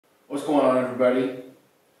What's going on, everybody?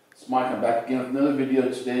 It's Mike. I'm back again with another video.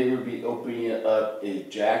 Today we'll be opening up a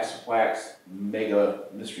JaxWax Mega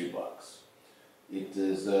Mystery Box. It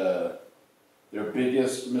is their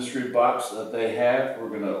biggest mystery box that they have. We're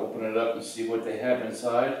going to open it up and see what they have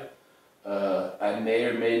inside. I may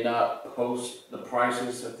or may not post the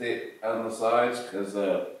prices that they on the sides because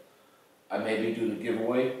I may be doing a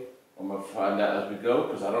giveaway. I'm going to find out as we go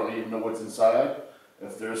because I don't even know what's inside.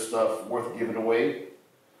 If there's stuff worth giving away,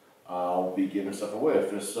 I'll be giving stuff away.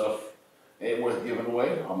 If there's stuff ain't worth giving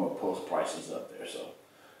away, I'm going to post prices up there. So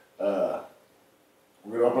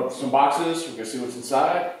we're going to open up some boxes. We're going to see what's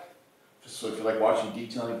inside. So if you like watching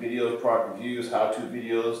detailing videos, product reviews, how-to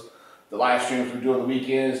videos, the live streams we do on the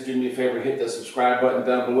weekends, do me a favor, hit that subscribe button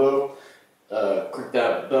down below. Click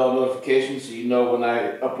that bell notification so you know when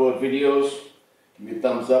I upload videos. Give me a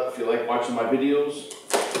thumbs up if you like watching my videos.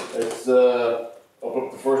 Let's open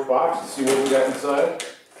up the first box and see what we got inside.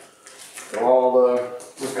 They're all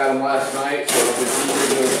just got them last night, so it's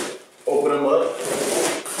easier to open them up.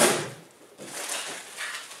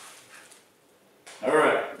 All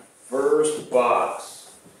right, first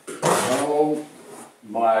box. Oh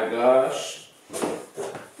my gosh! I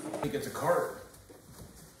think it's a cart.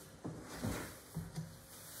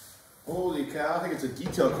 Holy cow! I think it's a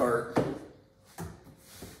detail cart.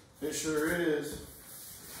 It sure is.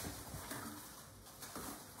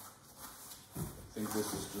 I think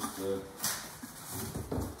this is just a...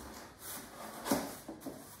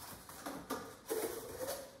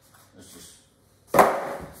 It's just...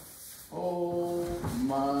 Oh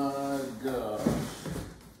my gosh.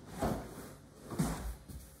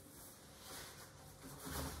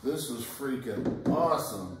 This is freaking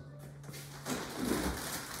awesome.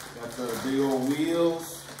 Got the big old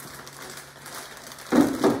wheels.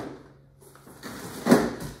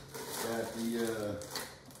 Got the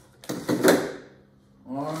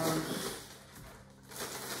arms,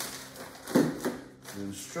 the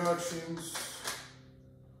instructions.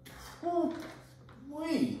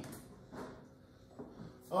 Wee!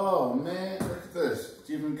 Oh man, look at this. It's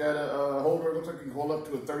even got a holder. It looks like you can hold up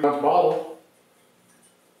to a 30-ounce bottle.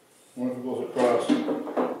 I wonder if it goes across.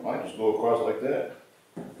 Might just go across like that.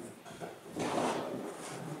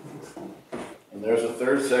 And there's a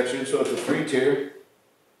third section, so it's a 3-tier.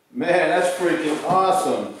 Man, that's freaking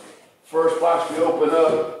awesome. First box we open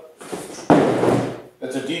up,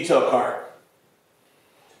 it's a detail cart.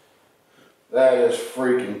 That is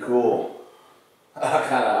freaking cool.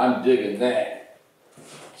 I'm digging that.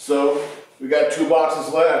 So, we got 2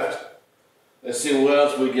 boxes left. Let's see what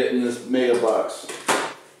else we get in this mega box.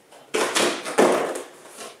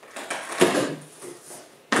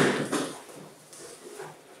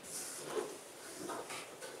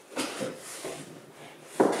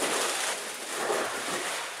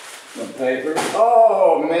 Paper.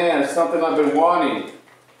 Oh man, it's something I've been wanting.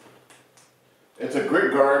 It's a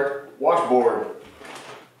grit guard washboard.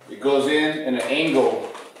 It goes in an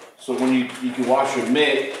angle, so when you can wash your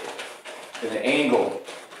mitt in an angle.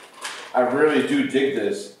 I really do dig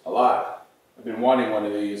this a lot. I've been wanting one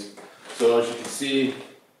of these. So as you can see,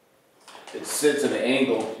 it sits in an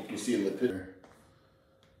angle. You can see in the picture.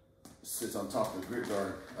 It sits on top of the grit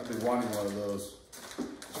guard. I've been wanting one of those.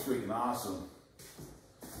 It's freaking awesome.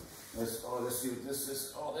 Let's see what this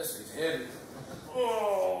is. Oh, this is heavy.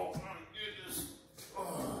 Oh, my goodness.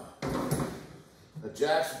 Oh. A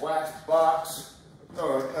JaxWax box,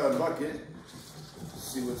 or a bucket. Let's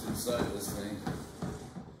see what's inside this thing.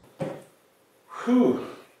 Whew.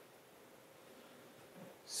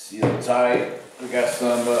 Sealed tight. We got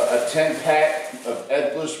some, a 10-pack of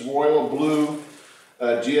Edgeless Royal Blue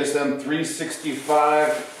GSM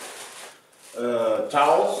 365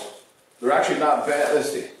 towels. They're actually not bad.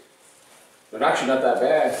 Let's see. They're actually not that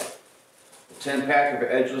bad. A 10-pack of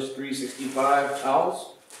Edgeless 365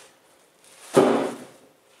 towels.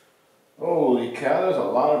 Holy cow, there's a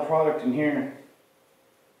lot of product in here.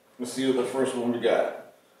 Let's see what the first one we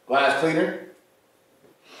got. Glass cleaner.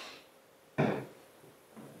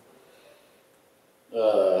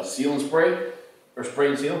 Seal and spray, or spray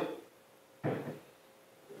and seal.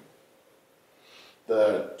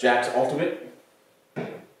 The Jax Ultimate.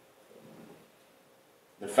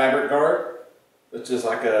 The fabric guard. It's just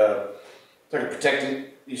like a protectant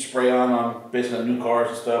you spray on basically on new cars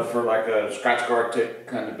and stuff for like a scratch guard type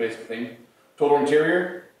kind of basic thing. Total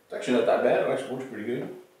interior. It's actually not that bad. It actually works pretty good.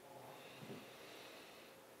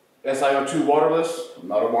 SiO2 waterless. I'm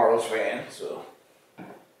not a waterless fan, so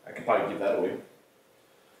I could probably give that away.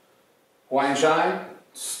 Hawaiian Shine.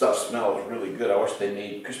 Stuff smells really good. I wish they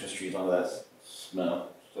made Christmas trees on that smell.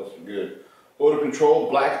 Stuff's good. Odor control,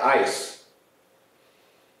 black ice.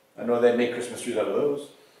 I know they make Christmas trees out of those.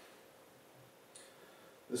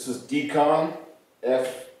 This is Decon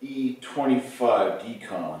FE25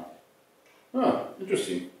 Decon. Huh,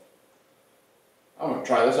 interesting. I'm gonna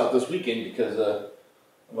try this out this weekend because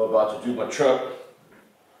I'm about to do my truck.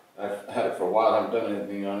 I've had it for a while, I haven't done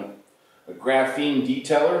anything on it. A graphene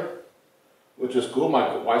detailer, which is cool.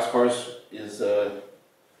 My wife's car is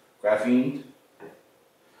graphene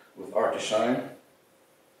with art to shine.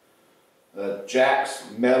 Jax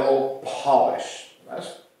metal polish.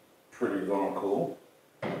 That's pretty darn cool.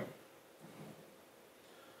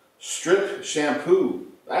 Strip shampoo.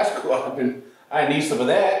 That's cool. I need some of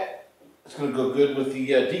that. It's gonna go good with the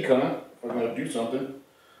Decon if I'm gonna do something.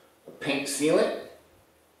 A paint sealant.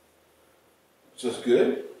 It's just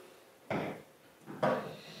good.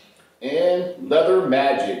 And leather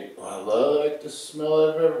magic. I like the smell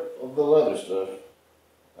of the leather stuff.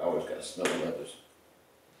 I always gotta smell the leathers.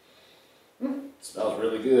 It smells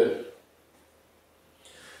really good.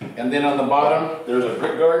 And then on the bottom, there's a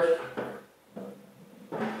grit guard.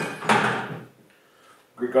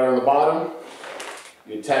 Grit guard on the bottom.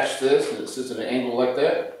 You attach this and it sits at an angle like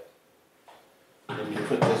that. Then you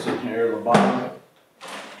put this in here at the bottom.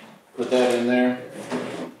 Put that in there.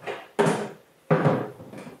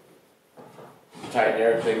 Tighten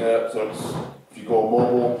everything up so it's, if you go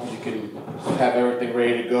mobile, you can have everything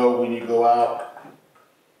ready to go when you go out.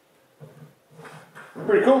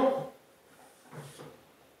 Pretty cool.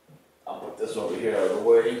 I'll put this over here out of the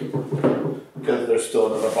way because there's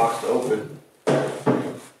still another box to open.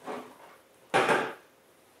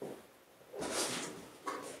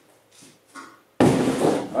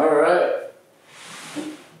 Alright.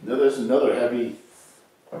 Now there's another heavy,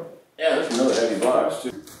 there's another heavy box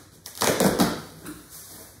too.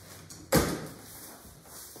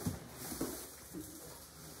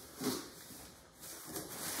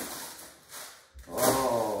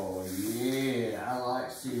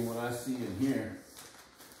 See what I see in here.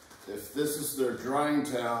 If this is their drying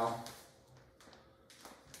towel,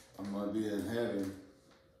 I'm gonna be in heaven.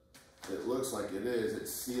 It looks like it is.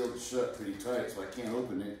 It's sealed shut pretty tight, so I can't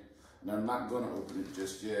open it. And I'm not gonna open it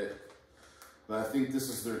just yet. But I think this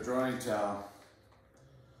is their drying towel.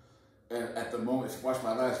 And at the moment, if you watched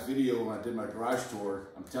my last video when I did my garage tour,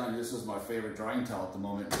 I'm telling you, this is my favorite drying towel at the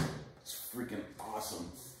moment. It's freaking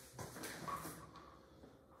awesome.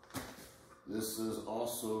 This is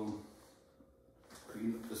also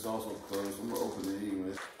closed. I'm gonna open it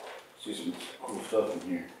anyway. See some cool stuff in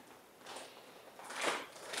here.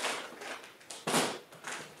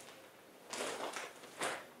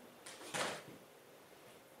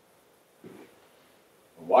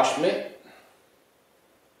 A wash mitt.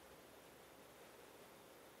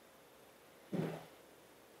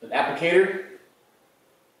 An applicator.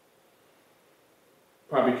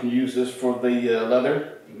 Probably can use this for the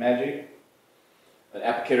leather magic. An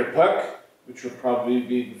applicator puck, which will probably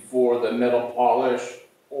be for the metal polish,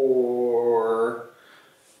 or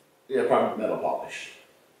probably metal polish.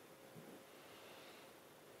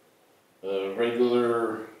 A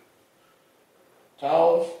regular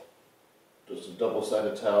towel, just a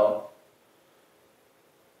double-sided towel.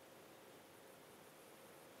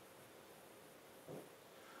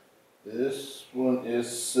 This one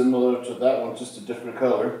is similar to that one, just a different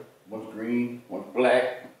color. One's green, one's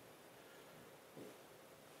black.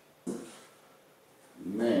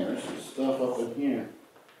 Man, there's some stuff up in here.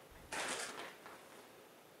 I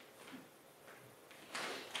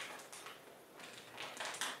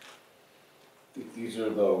think these are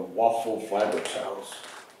the waffle fiber towels.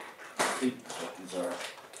 I think that's what these are.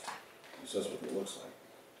 At least that's what it looks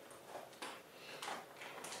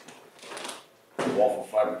like. The waffle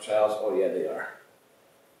fiber towels, oh yeah, they are.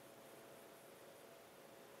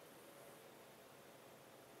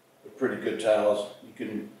 They're pretty good towels. You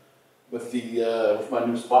can, with my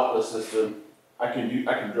new spotless system, I can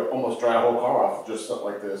almost dry a whole car off just something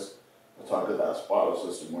like this. That's how good that spotless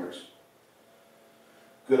system works.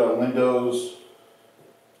 Good on windows.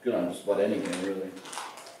 Good on just about anything, really.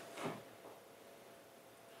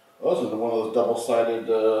 Those are one of those double-sided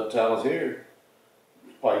towels here.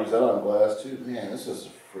 Probably use that on glass too. Man, this is a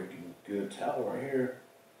freaking good towel right here.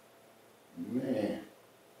 Man,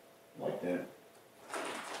 I like that.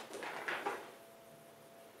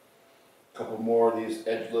 A couple more of these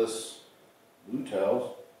edgeless blue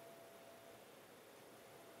towels.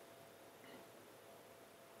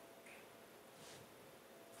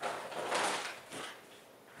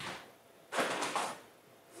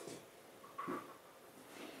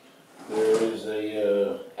 There is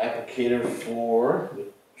a applicator for,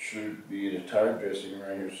 it should be the tire dressing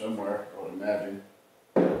right here somewhere, I would imagine.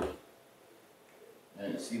 I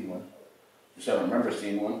didn't see one. Just I don't remember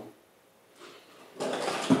seeing one.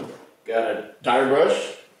 Got a tire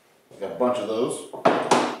brush. got a bunch of those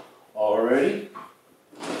already.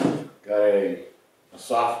 Got a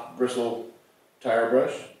soft bristle tire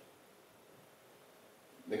brush.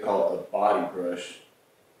 They call it a body brush.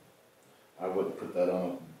 I wouldn't put that on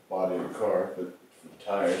the body of a car, but for the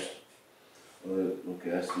tires.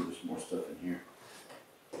 Okay, I see there's more stuff in here.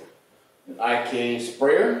 An IK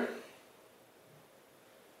sprayer.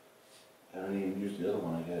 I haven't even used the other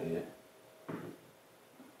one I got yet.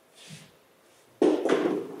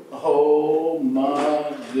 Oh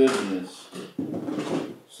my goodness.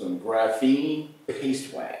 Some graphene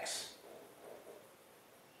paste wax.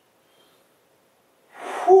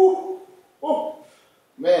 Whew. Oh,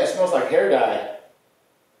 man, it smells like hair dye.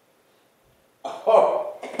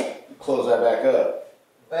 Oh, close that back up.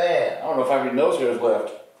 Man, I don't know if I have any nose hairs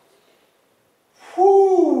left.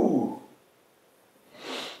 Whoo!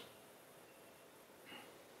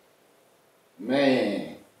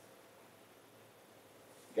 Man.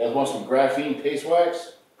 You guys want some graphene paste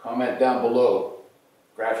wax? Comment down below.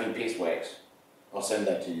 Graphene paste wax. I'll send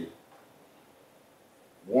that to you.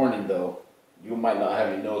 Warning though, you might not have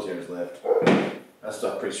any nose hairs left. That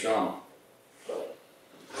stuff's pretty strong.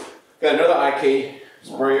 Got another IK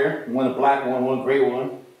sprayer. One black one, one gray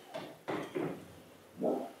one.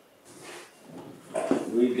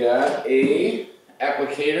 We got a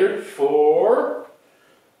applicator for,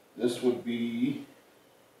 this would be,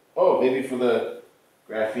 oh, maybe for the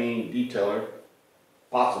graphene detailer,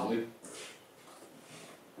 possibly.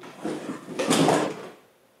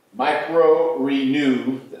 Micro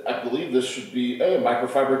Renew, I believe this should be a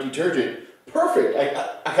microfiber detergent. Perfect,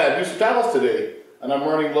 I gotta do some towels today, and I'm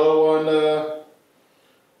running low on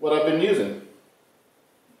what I've been using.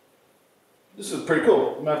 This is pretty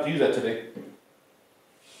cool, I'm gonna have to use that today.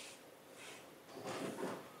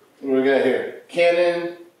 What do we got here?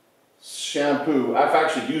 Canon shampoo. I've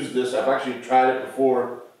actually used this. I've actually tried it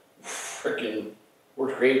before. Freaking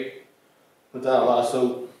works great. Puts out a lot of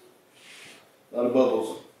soap, a lot of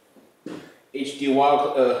bubbles. HD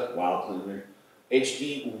wild cleaner.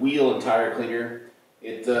 HD wheel and tire cleaner.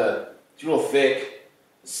 It's real thick.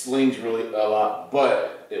 It slings really a lot,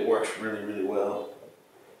 but it works really, really well.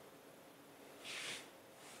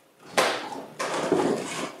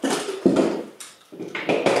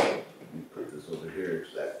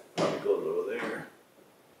 That probably goes over there.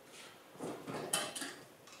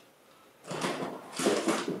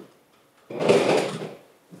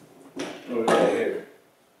 What do we got here?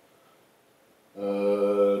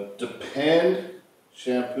 Depend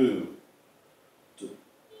shampoo.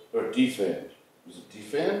 Or defend. Is it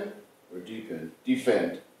defend or depend?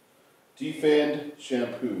 Defend. Defend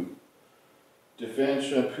shampoo. Defend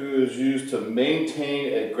shampoo is used to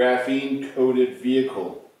maintain a graphene coated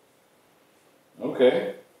vehicle.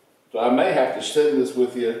 Okay, so I may have to share this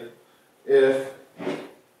with you if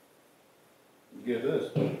you get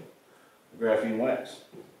this, graphene wax.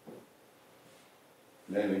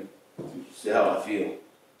 Maybe, see how I feel.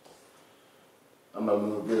 I'm gonna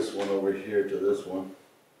move this one over here to this one.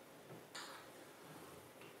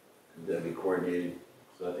 That'd be coordinated,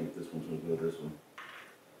 so I think this one's gonna go this one.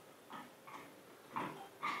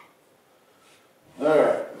 All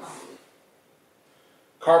right,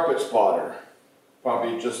 carpet spotter.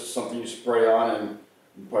 Probably just something you spray on, and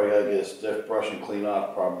you probably gotta get a stiff brush and clean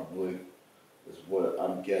off, probably, is what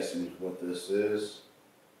I'm guessing what this is.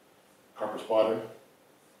 Carpet spotter.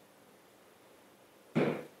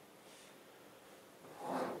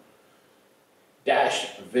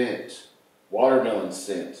 Dash vent. Watermelon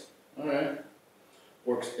scent. Alright.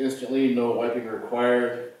 Works instantly, no wiping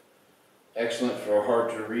required. Excellent for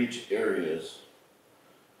hard to reach areas.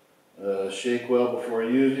 Shake well before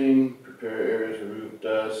using. Prepare areas, remove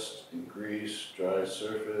dust and grease, dry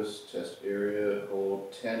surface, test area,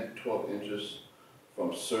 hold 10 to 12 inches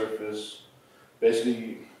from surface.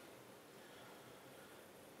 Basically,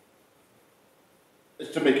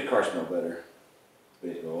 it's to make your car smell better.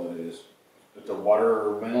 Basically all it is. It's a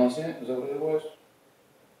watermelon scent, is that what it was?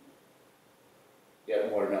 Yeah,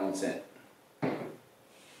 watermelon scent.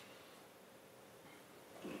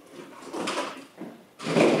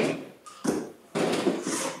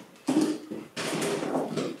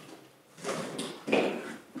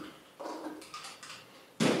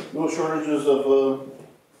 No shortages of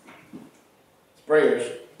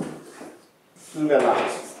sprayers. We got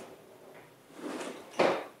lots.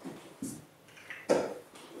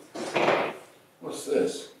 What's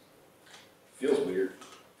this? Feels weird.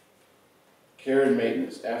 Care and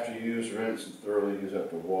maintenance. After use, rinse and thoroughly use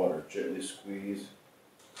after water. Gently squeeze.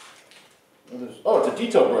 Oh, it's a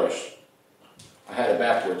detail brush. I had it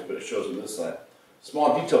backwards, but it shows on this side.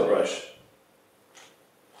 Small detail brush.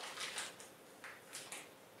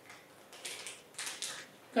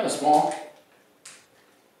 Kind of small.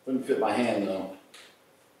 Wouldn't fit my hand though.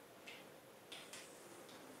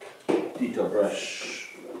 Detail brush.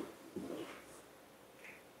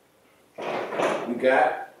 We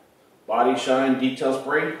got Body Shine Detail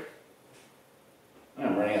Spray.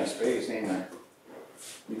 I'm running out of space, ain't I?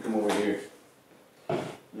 Let me come over here.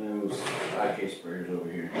 And those eye case sprayers over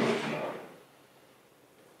here.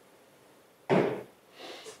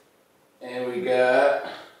 And we got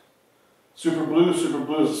Super Blue. Super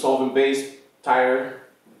Blue is a solvent-based tire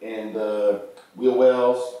and wheel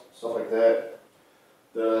wells, stuff like that.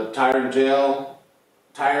 The tire and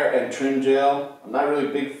trim gel. I'm not really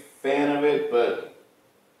a big fan of it, but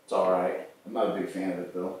it's alright. I'm not a big fan of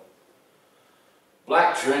it though.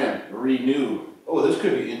 Black trim, Renew. Oh, this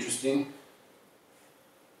could be interesting.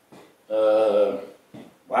 Wow.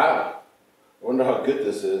 I wonder how good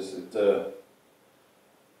this is.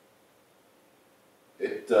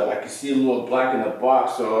 I can see a little black in the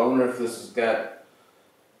box, so I wonder if this has got,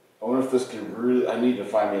 I wonder if this can really, I need to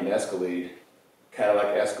find me an Escalade.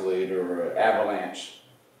 Cadillac Escalade or Avalanche.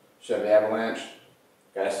 Chevy Avalanche.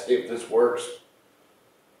 Gotta see if this works.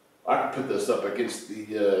 I can put this up against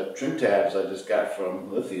the trim tabs I just got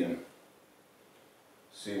from Lithium.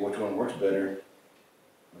 See which one works better.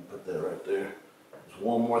 I'll put that right there. There's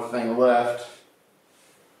one more thing left.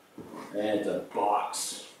 And it's a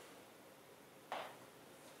box.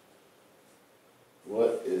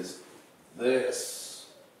 What is this?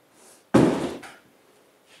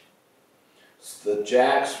 It's the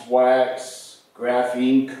JaxWax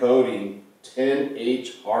Graphene Coating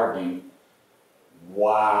 10H Hardening.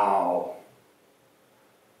 Wow.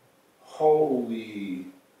 Holy.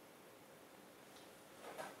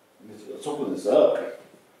 Let's open this up. Let's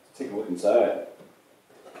take a look inside.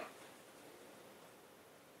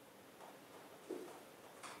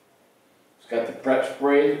 It's got the prep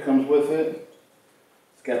spray that comes with it.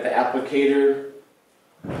 It's got the applicator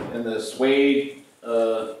and the suede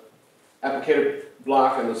applicator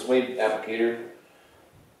block and the suede applicator.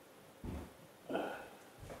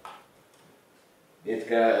 It's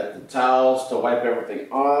got the towels to wipe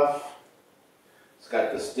everything off. It's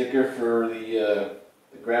got the sticker for the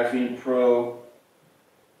Graphene Pro.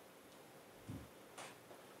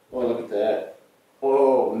 Oh, look at that.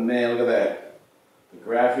 Oh man, look at that. The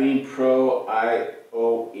Graphene Pro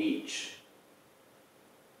IOH.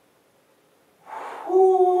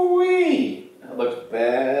 Whoo-wee! That looks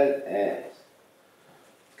badass.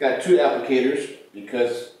 It's got two applicators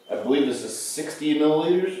because I believe this is 60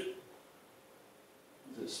 milliliters.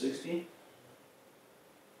 Is it 60?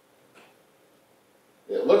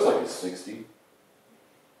 It looks like it's 60. It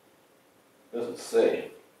doesn't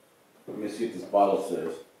say. Let me see if this bottle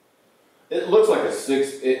says. It looks like a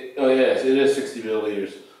oh yes, it is 60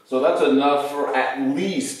 milliliters. So that's enough for at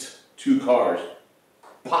least 2 cars.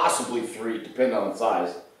 Possibly 3, depending on the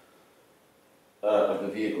size of the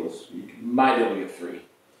vehicles. You might be able to get 3.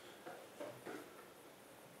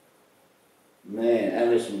 Man,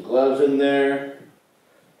 and there's some gloves in there.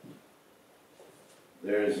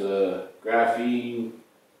 There's a graphene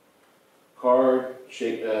card,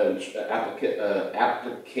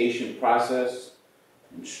 application process,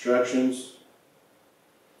 instructions.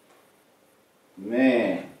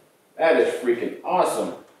 Man, that is freaking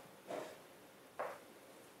awesome.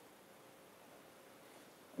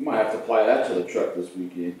 I might have to apply that to the truck this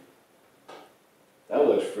weekend. That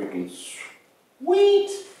looks freaking sweet.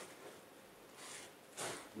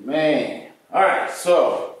 Man. Alright,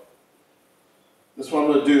 so this is what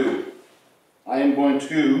I'm going to do. I am going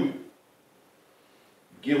to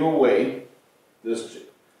give away this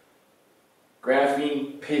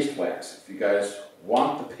graphene paste wax. If you guys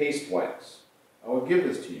want the paste wax, I will give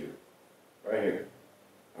this to you. Right here.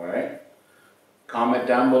 Alright? Comment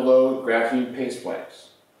down below graphene paste wax.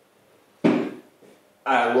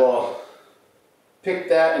 I will pick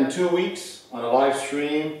that in 2 weeks on a live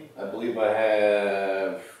stream. I believe I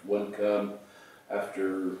have one come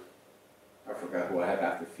after, I forgot who I have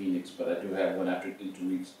after Phoenix, but I do have one after in 2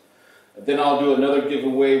 weeks. And then I'll do another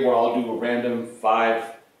giveaway where I'll do a random 5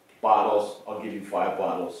 bottles. I'll give you 5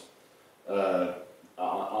 bottles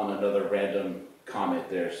on another random comment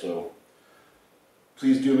there. So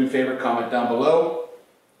please do me a favor, comment down below.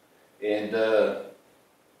 And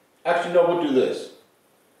actually, no, we'll do this.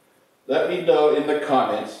 Let me know in the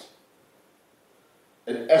comments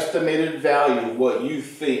an estimated value of what you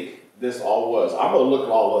think this all was. I'm going to look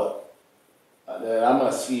it all up. And I'm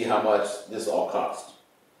going to see how much this all cost.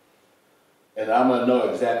 And I'm going to know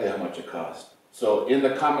exactly how much it cost. So in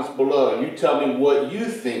the comments below, you tell me what you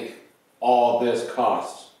think all this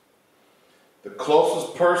costs. The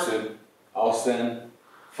closest person, I'll send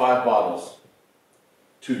 5 bottles.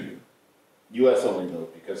 to you. U.S. only though,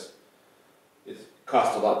 because it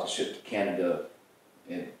costs a lot to ship to Canada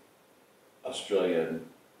and Australia and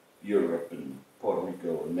Europe and Puerto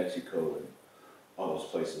Rico and Mexico and all those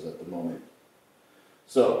places at the moment.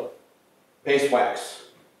 So, paste wax.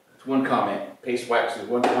 It's one comment. Paste wax is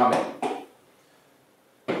one comment.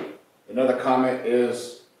 Another comment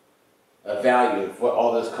is a value of what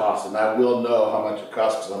all this costs, and I will know how much it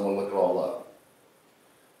costs because I'm going to look it all up.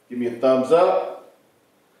 Give me a thumbs up.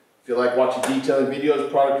 If you like watching detailing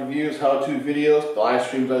videos, product reviews, how-to videos, the live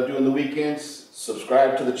streams I do on the weekends,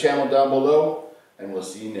 subscribe to the channel down below, and we'll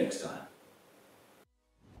see you next time.